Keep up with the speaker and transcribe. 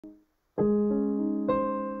I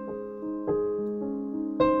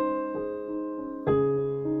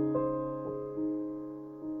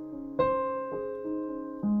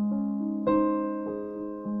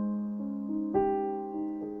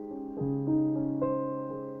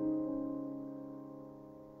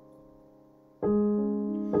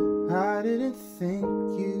didn't think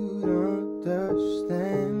you'd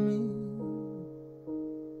understand me.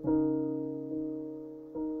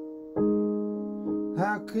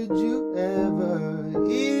 How could you ever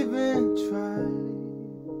even try?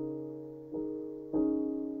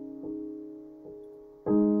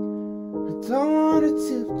 I don't want to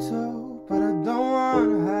tiptoe, but I don't want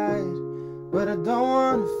to hide. But I don't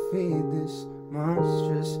want to feed this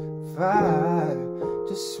monstrous fire.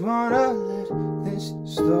 Just wanna let this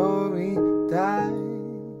story die,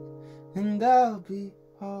 and I'll be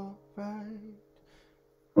alright.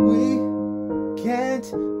 We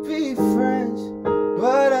can't be friends,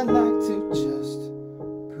 but I'd like to just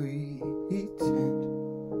pretend.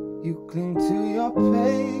 You cling to your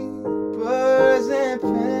papers and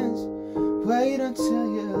pens. Wait until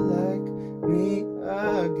you like me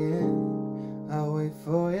again. I'll wait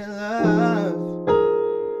for your love,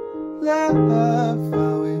 love.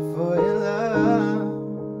 I'll wait for your love.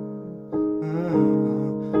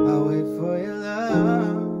 I'll wait for your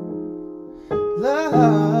love, love.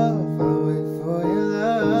 I'll wait for your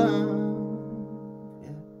love.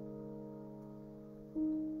 Yeah.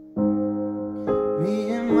 Me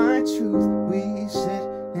and my truth, we sit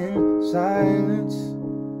in silence.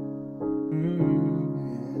 Yeah.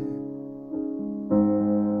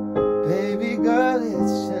 Baby girl,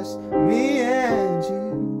 it's just me and you.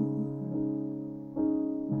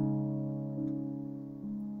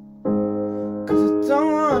 I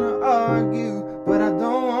don't wanna argue, but I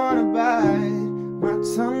don't wanna bite my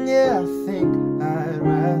tongue. Yeah, I think I'd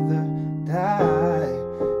rather die.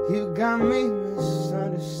 You got me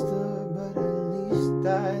misunderstood, but at least I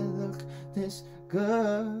look this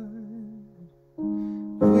good.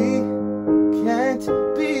 We can't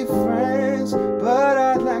be friends, but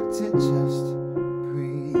I'd like to just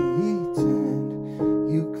pretend.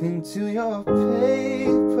 You cling to your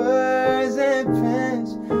papers and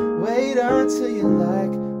pens. Wait until you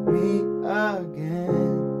like me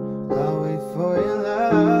again. I'll wait for your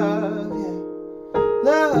love, yeah.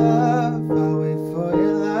 Love, I'll wait for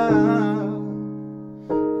your love.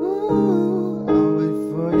 Ooh, I'll wait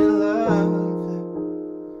for your love, yeah.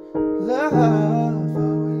 Love,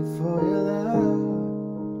 I'll wait for your love.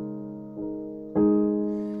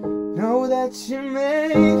 Know that you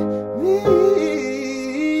made me.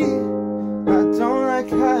 I don't like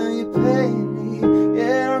how you pay me.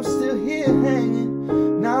 Yeah, I'm still here hanging.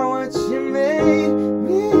 Now what you made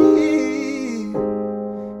me,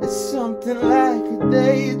 it's something like a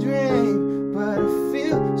daydream, but I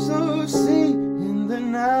feel so seen in the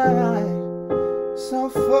night. So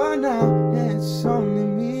for now, it's only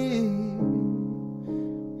me,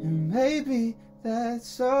 and maybe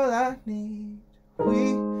that's all I need.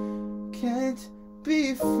 We can't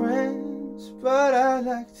be friends, but I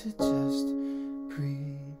like to just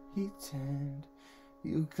pretend.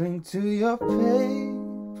 You cling to your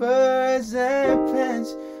papers and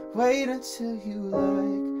pens. Wait until you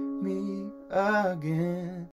like me again.